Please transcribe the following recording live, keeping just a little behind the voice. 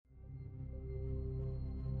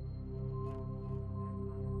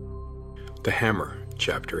The Hammer,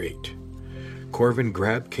 Chapter 8. Corvin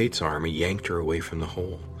grabbed Kate's arm and yanked her away from the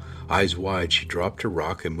hole. Eyes wide, she dropped her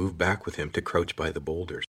rock and moved back with him to crouch by the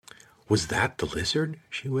boulders. "Was that the lizard?"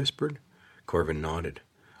 she whispered. Corvin nodded.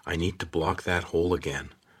 "I need to block that hole again."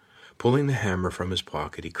 Pulling the hammer from his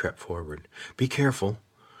pocket, he crept forward. "Be careful."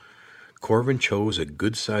 Corvin chose a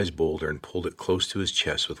good-sized boulder and pulled it close to his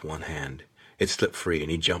chest with one hand. It slipped free, and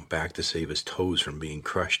he jumped back to save his toes from being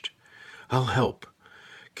crushed. "I'll help."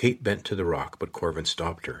 Kate bent to the rock, but Corvin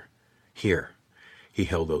stopped her. "Here." He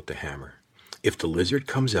held out the hammer. "If the lizard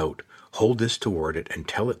comes out, hold this toward it and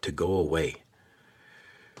tell it to go away."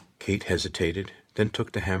 Kate hesitated, then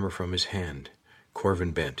took the hammer from his hand.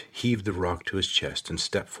 Corvin bent, heaved the rock to his chest, and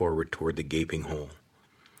stepped forward toward the gaping hole.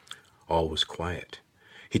 All was quiet.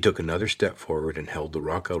 He took another step forward and held the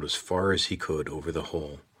rock out as far as he could over the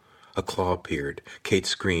hole. A claw appeared. Kate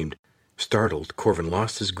screamed. Startled, Corvin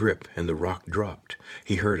lost his grip, and the rock dropped.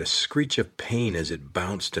 He heard a screech of pain as it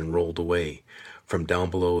bounced and rolled away. From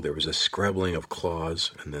down below there was a scrabbling of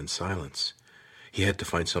claws, and then silence. He had to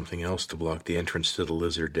find something else to block the entrance to the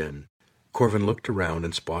lizard den. Corvin looked around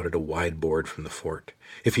and spotted a wide board from the fort.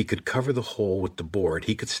 If he could cover the hole with the board,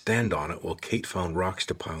 he could stand on it while Kate found rocks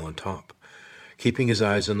to pile on top. Keeping his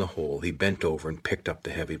eyes on the hole, he bent over and picked up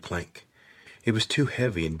the heavy plank. It was too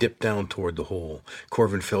heavy and dipped down toward the hole.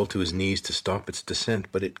 Corvin fell to his knees to stop its descent,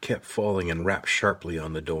 but it kept falling and rapped sharply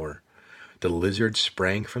on the door. The lizard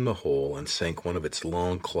sprang from the hole and sank one of its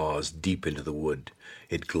long claws deep into the wood.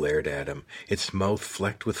 It glared at him, its mouth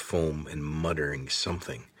flecked with foam and muttering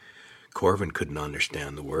something. Corvin couldn't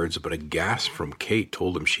understand the words, but a gasp from Kate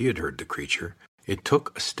told him she had heard the creature. It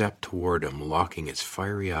took a step toward him, locking its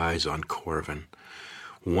fiery eyes on Corvin.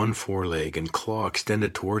 One foreleg and claw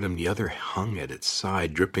extended toward him, the other hung at its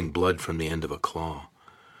side, dripping blood from the end of a claw.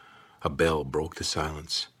 A bell broke the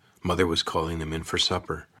silence. Mother was calling them in for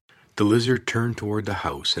supper. The lizard turned toward the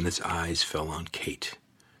house, and its eyes fell on Kate.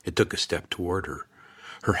 It took a step toward her.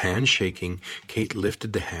 Her hand shaking, Kate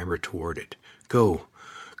lifted the hammer toward it. Go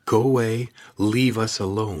away, leave us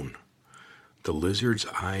alone." The lizard's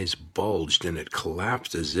eyes bulged, and it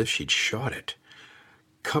collapsed as if she'd shot it.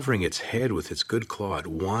 Covering its head with its good claw, it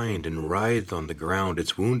whined and writhed on the ground,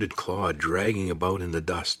 its wounded claw dragging about in the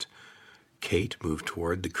dust. Kate moved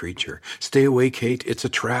toward the creature. "Stay away, Kate, it's a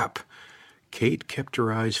trap." Kate kept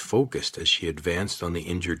her eyes focused as she advanced on the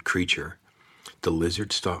injured creature. The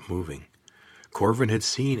lizard stopped moving. Corvin had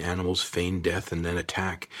seen animals feign death and then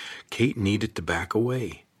attack. Kate needed to back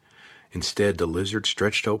away. Instead, the lizard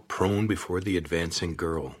stretched out prone before the advancing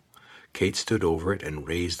girl. Kate stood over it and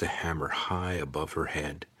raised the hammer high above her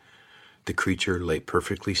head. The creature lay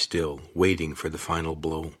perfectly still, waiting for the final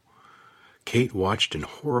blow. Kate watched in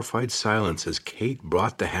horrified silence as Kate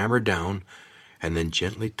brought the hammer down and then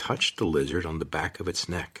gently touched the lizard on the back of its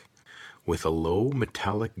neck. With a low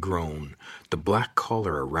metallic groan, the black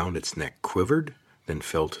collar around its neck quivered, then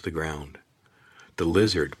fell to the ground. The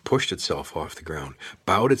lizard pushed itself off the ground,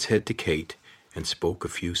 bowed its head to Kate, and spoke a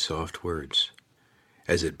few soft words.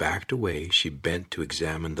 As it backed away, she bent to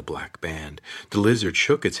examine the black band. The lizard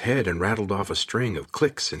shook its head and rattled off a string of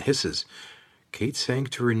clicks and hisses. Kate sank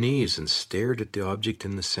to her knees and stared at the object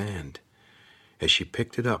in the sand. As she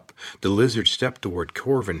picked it up, the lizard stepped toward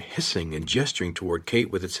Corvin, hissing and gesturing toward Kate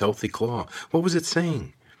with its healthy claw. What was it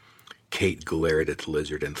saying? Kate glared at the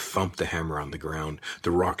lizard and thumped the hammer on the ground.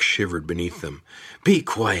 The rock shivered beneath them. "Be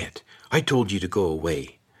quiet! I told you to go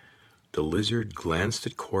away." The lizard glanced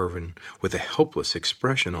at Corvin with a helpless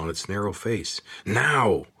expression on its narrow face.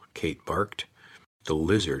 "Now!" Kate barked. The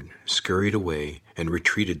lizard scurried away and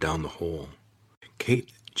retreated down the hole.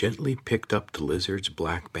 Kate gently picked up the lizard's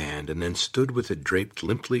black band and then stood with it draped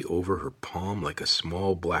limply over her palm like a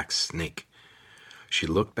small black snake. She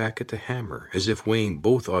looked back at the hammer, as if weighing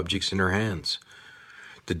both objects in her hands.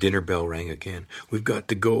 The dinner bell rang again. "We've got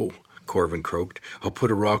to go," Corvin croaked. "I'll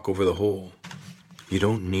put a rock over the hole." "You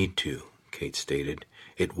don't need to," Kate stated.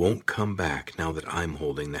 "It won't come back now that I'm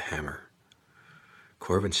holding the hammer."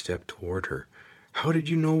 Corvin stepped toward her. "How did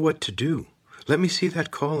you know what to do? Let me see that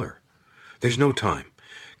collar." "There's no time."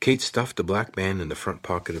 Kate stuffed the black band in the front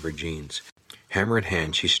pocket of her jeans. Hammer in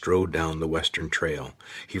hand, she strode down the western trail.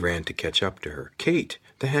 He ran to catch up to her. "Kate,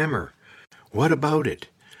 the hammer." "What about it?"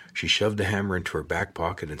 She shoved the hammer into her back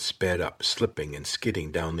pocket and sped up, slipping and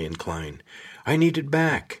skidding down the incline. "I need it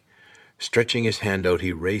back." Stretching his hand out,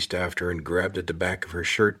 he raced after her and grabbed at the back of her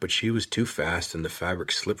shirt, but she was too fast and the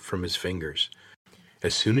fabric slipped from his fingers.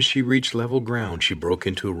 As soon as she reached level ground, she broke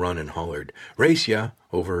into a run and hollered, "Race ya!"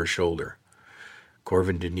 over her shoulder.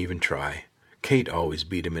 Corvin didn't even try. Kate always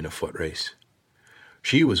beat him in a foot race.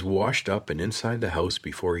 She was washed up and inside the house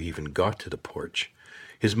before he even got to the porch.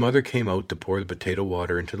 His mother came out to pour the potato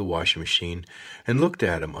water into the washing machine and looked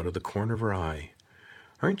at him out of the corner of her eye.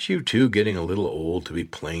 "Aren't you two getting a little old to be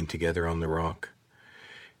playing together on the rock?"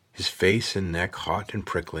 His face and neck hot and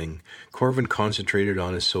prickling, Corvin concentrated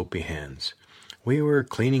on his soapy hands. "We were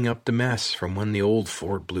cleaning up the mess from when the old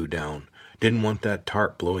fort blew down. Didn't want that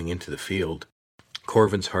tarp blowing into the field."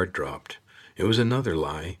 Corvin's heart dropped. It was another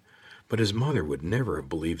lie, but his mother would never have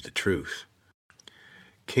believed the truth.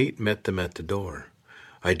 Kate met them at the door.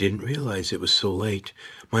 "I didn't realize it was so late.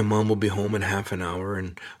 My mom will be home in half an hour,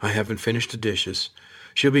 and I haven't finished the dishes.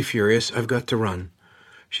 She'll be furious. I've got to run."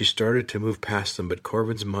 She started to move past them, but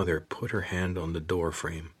Corvin's mother put her hand on the door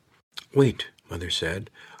frame. "Wait," Mother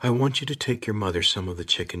said. "I want you to take your mother some of the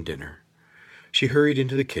chicken dinner." She hurried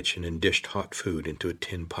into the kitchen and dished hot food into a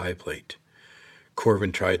tin pie plate.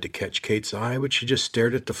 Corvin tried to catch Kate's eye, but she just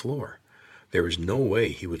stared at the floor. There was no way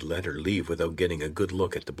he would let her leave without getting a good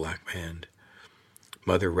look at the black band.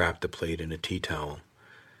 Mother wrapped the plate in a tea towel.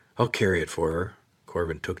 "I'll carry it for her."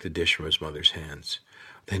 Corvin took the dish from his mother's hands.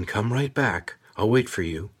 "Then come right back. I'll wait for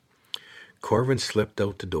you." Corvin slipped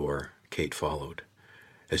out the door. Kate followed.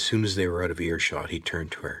 As soon as they were out of earshot, he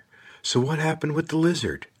turned to her. "So what happened with the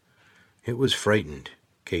lizard?" "It was frightened,"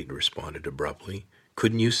 Kate responded abruptly.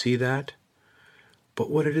 "Couldn't you see that?" "But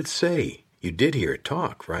what did it say? You did hear it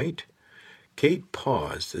talk, right?" Kate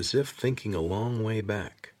paused, as if thinking a long way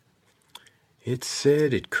back. "It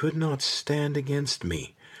said it could not stand against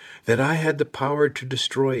me, that I had the power to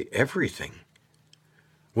destroy everything."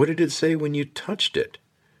 "What did it say when you touched it?"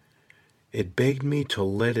 "It begged me to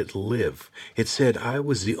let it live. It said I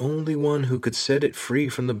was the only one who could set it free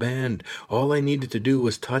from the band. All I needed to do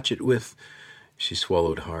was touch it with—" She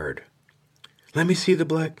swallowed hard. "Let me see the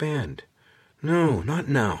black band." "No, not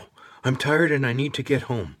now. I'm tired and I need to get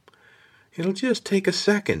home." "It'll just take a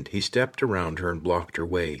second." He stepped around her and blocked her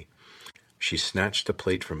way. She snatched the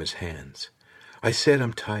plate from his hands. "I said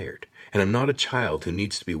I'm tired, and I'm not a child who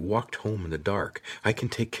needs to be walked home in the dark. I can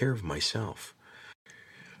take care of myself."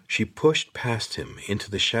 She pushed past him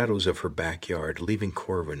into the shadows of her backyard, leaving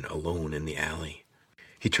Corvin alone in the alley.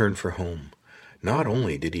 He turned for home. Not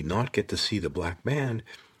only did he not get to see the black band,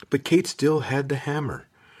 but Kate still had the hammer.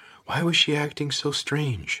 Why was she acting so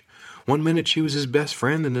strange? One minute she was his best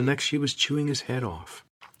friend, and the next she was chewing his head off.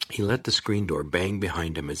 He let the screen door bang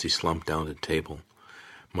behind him as he slumped down at the table.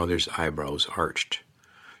 Mother's eyebrows arched.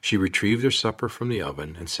 She retrieved her supper from the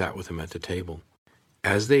oven and sat with him at the table.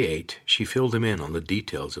 As they ate, she filled him in on the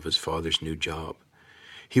details of his father's new job.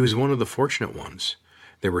 He was one of the fortunate ones.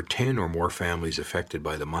 There were 10 or more families affected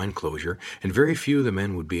by the mine closure, and very few of the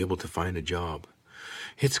men would be able to find a job.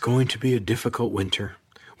 "It's going to be a difficult winter.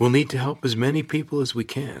 We'll need to help as many people as we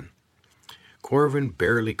can." Corvin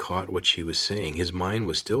barely caught what she was saying. His mind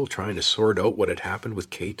was still trying to sort out what had happened with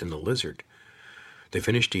Kate and the lizard. They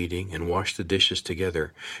finished eating and washed the dishes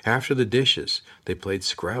together. After the dishes, they played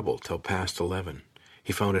Scrabble till past 11.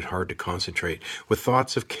 He found it hard to concentrate, with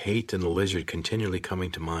thoughts of Kate and the lizard continually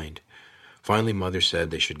coming to mind. Finally, Mother said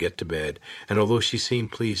they should get to bed, and although she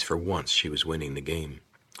seemed pleased for once, she was winning the game.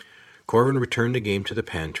 Corvin returned the game to the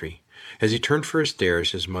pantry. As he turned for his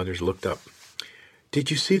stairs, his mother looked up. "Did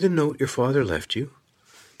you see the note your father left you?"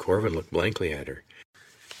 Corvin looked blankly at her.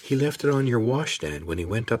 "He left it on your washstand when he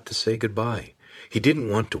went up to say goodbye. He didn't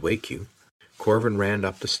want to wake you." Corvin ran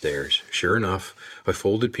up the stairs. Sure enough, a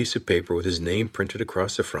folded piece of paper with his name printed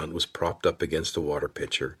across the front was propped up against the water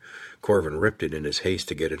pitcher. Corvin ripped it in his haste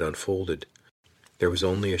to get it unfolded. There was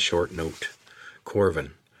only a short note.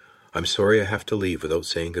 "Corvin, I'm sorry I have to leave without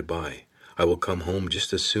saying goodbye. I will come home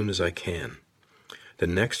just as soon as I can." The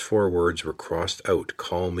next 4 words were crossed out.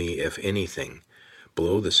 "Call me if anything."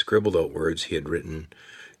 Below the scribbled out words he had written,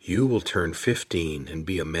 "You will turn 15 and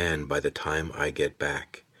be a man by the time I get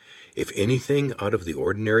back. If anything out of the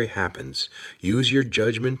ordinary happens, use your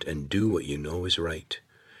judgment and do what you know is right.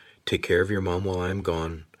 Take care of your mom while I am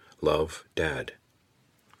gone. Love, Dad."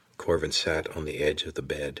 Corvin sat on the edge of the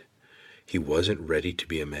bed. He wasn't ready to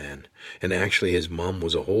be a man, and actually his mom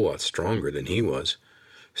was a whole lot stronger than he was.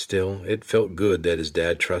 Still, it felt good that his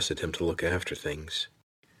dad trusted him to look after things.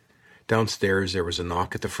 Downstairs there was a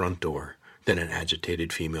knock at the front door, then an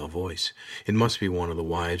agitated female voice. It must be one of the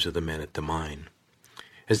wives of the men at the mine.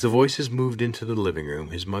 As the voices moved into the living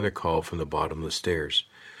room, his mother called from the bottom of the stairs.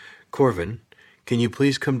 "Corvin, can you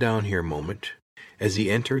please come down here a moment?" As he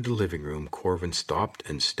entered the living room, Corvin stopped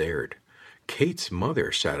and stared. Kate's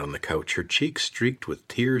mother sat on the couch, her cheeks streaked with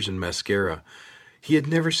tears and mascara. He had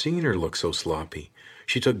never seen her look so sloppy.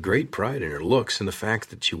 She took great pride in her looks and the fact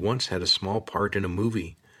that she once had a small part in a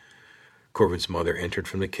movie. Corvin's mother entered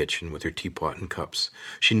from the kitchen with her teapot and cups.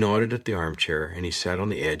 She nodded at the armchair, and he sat on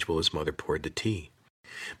the edge while his mother poured the tea.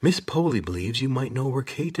 Miss Polly believes you might know where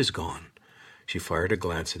Kate is gone." She fired a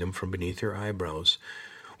glance at him from beneath her eyebrows.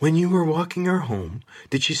 "When you were walking her home,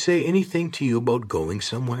 did she say anything to you about going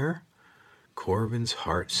somewhere?" Corvin's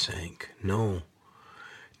heart sank. "No."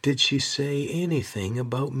 "Did she say anything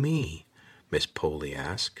about me?" Miss Polly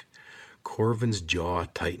asked. Corvin's jaw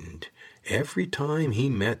tightened. Every time he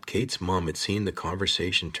met Kate's mom, it seemed the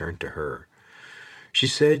conversation turned to her. "She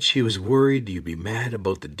said she was worried you'd be mad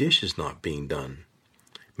about the dishes not being done."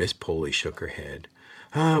 Miss Polly shook her head.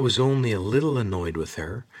 "I was only a little annoyed with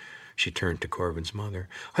her." She turned to Corvin's mother.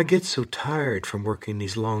 "I get so tired from working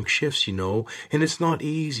these long shifts, you know, and it's not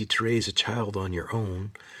easy to raise a child on your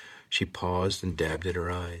own." She paused and dabbed at her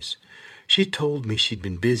eyes. "She told me she'd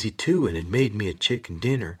been busy too and had made me a chicken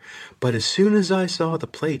dinner, but as soon as I saw the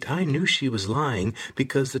plate, I knew she was lying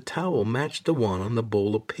because the towel matched the one on the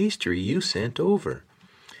bowl of pastry you sent over."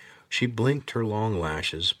 She blinked her long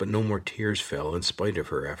lashes, but no more tears fell in spite of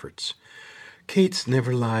her efforts. "Kate's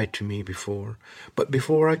never lied to me before, but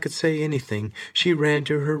before I could say anything, she ran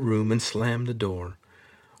to her room and slammed the door.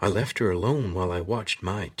 I left her alone while I watched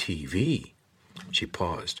my TV." She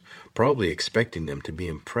paused, probably expecting them to be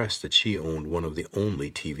impressed that she owned one of the only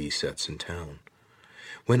TV sets in town.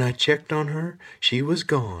 "When I checked on her, she was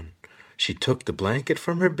gone. She took the blanket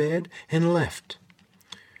from her bed and left."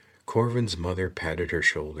 Corvin's mother patted her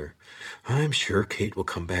shoulder. "I'm sure Kate will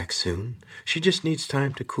come back soon. She just needs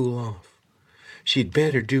time to cool off." "She'd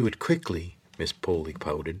better do it quickly," Miss Polly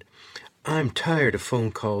pouted. "I'm tired of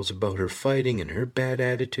phone calls about her fighting and her bad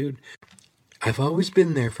attitude. I've always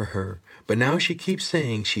been there for her, but now she keeps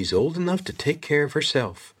saying she's old enough to take care of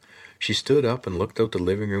herself." She stood up and looked out the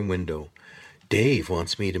living room window. "Dave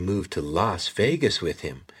wants me to move to Las Vegas with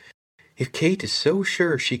him. If Kate is so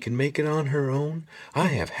sure she can make it on her own, I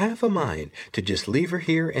have half a mind to just leave her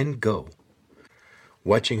here and go."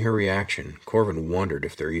 Watching her reaction, Corvin wondered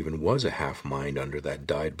if there even was a half mind under that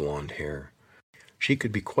dyed blonde hair. She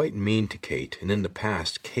could be quite mean to Kate, and in the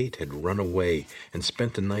past Kate had run away and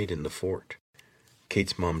spent the night in the fort.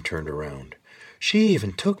 Kate's mom turned around. "She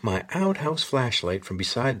even took my outhouse flashlight from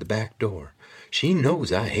beside the back door. She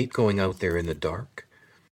knows I hate going out there in the dark."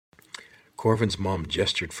 Corvin's mom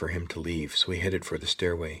gestured for him to leave, so he headed for the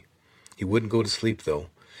stairway. He wouldn't go to sleep, though.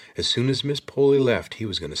 As soon as Miss Polly left, he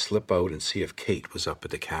was going to slip out and see if Kate was up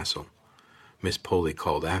at the castle. Miss Polly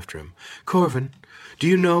called after him. "Corvin, do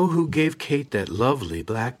you know who gave Kate that lovely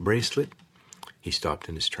black bracelet?" He stopped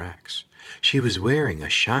in his tracks. "She was wearing a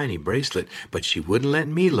shiny bracelet, but she wouldn't let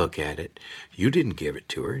me look at it. You didn't give it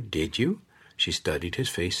to her, did you?" She studied his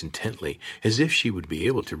face intently, as if she would be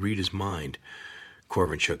able to read his mind.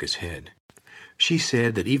 Corvin shook his head. "She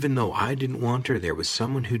said that even though I didn't want her, there was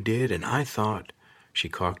someone who did, and I thought—" She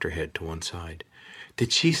cocked her head to one side.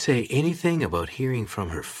 "Did she say anything about hearing from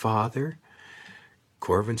her father?"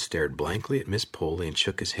 Corvin stared blankly at Miss Polly and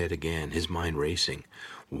shook his head again, his mind racing.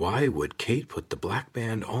 Why would Kate put the black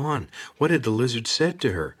band on? What had the lizard said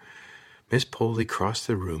to her? Miss Polly crossed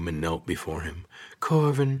the room and knelt before him.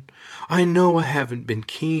 "Corvin, I know I haven't been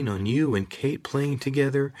keen on you and Kate playing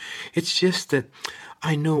together. It's just that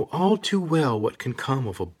I know all too well what can come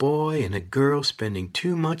of a boy and a girl spending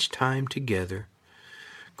too much time together."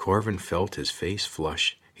 Corvin felt his face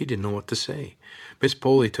flush. He didn't know what to say. Miss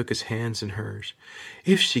Polly took his hands in hers.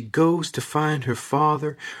 "If she goes to find her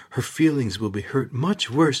father, her feelings will be hurt much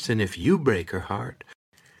worse than if you break her heart.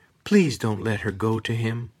 Please don't let her go to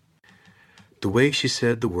him." The way she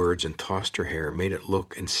said the words and tossed her hair made it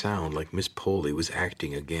look and sound like Miss Polly was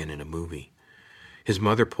acting again in a movie. His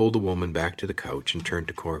mother pulled the woman back to the couch and turned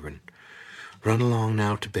to Corvin. "Run along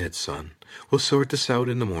now to bed, son. We'll sort this out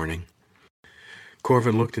in the morning."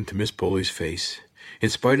 Corvin looked into Miss Polly's face. In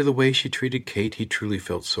spite of the way she treated Kate, he truly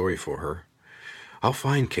felt sorry for her. "I'll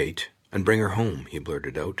find Kate and bring her home," he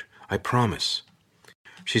blurted out. "I promise."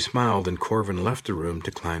 She smiled, and Corvin left the room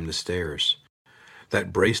to climb the stairs.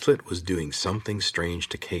 That bracelet was doing something strange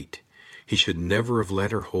to Kate. He should never have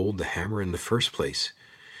let her hold the hammer in the first place.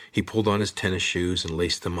 He pulled on his tennis shoes and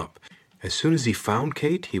laced them up. As soon as he found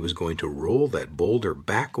Kate, he was going to roll that boulder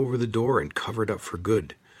back over the door and cover it up for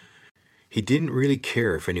good. He didn't really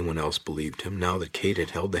care if anyone else believed him, now that Kate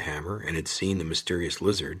had held the hammer and had seen the mysterious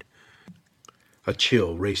lizard. A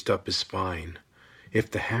chill raced up his spine. If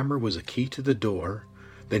the hammer was a key to the door,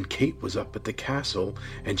 then Kate was up at the castle,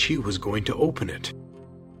 and she was going to open it.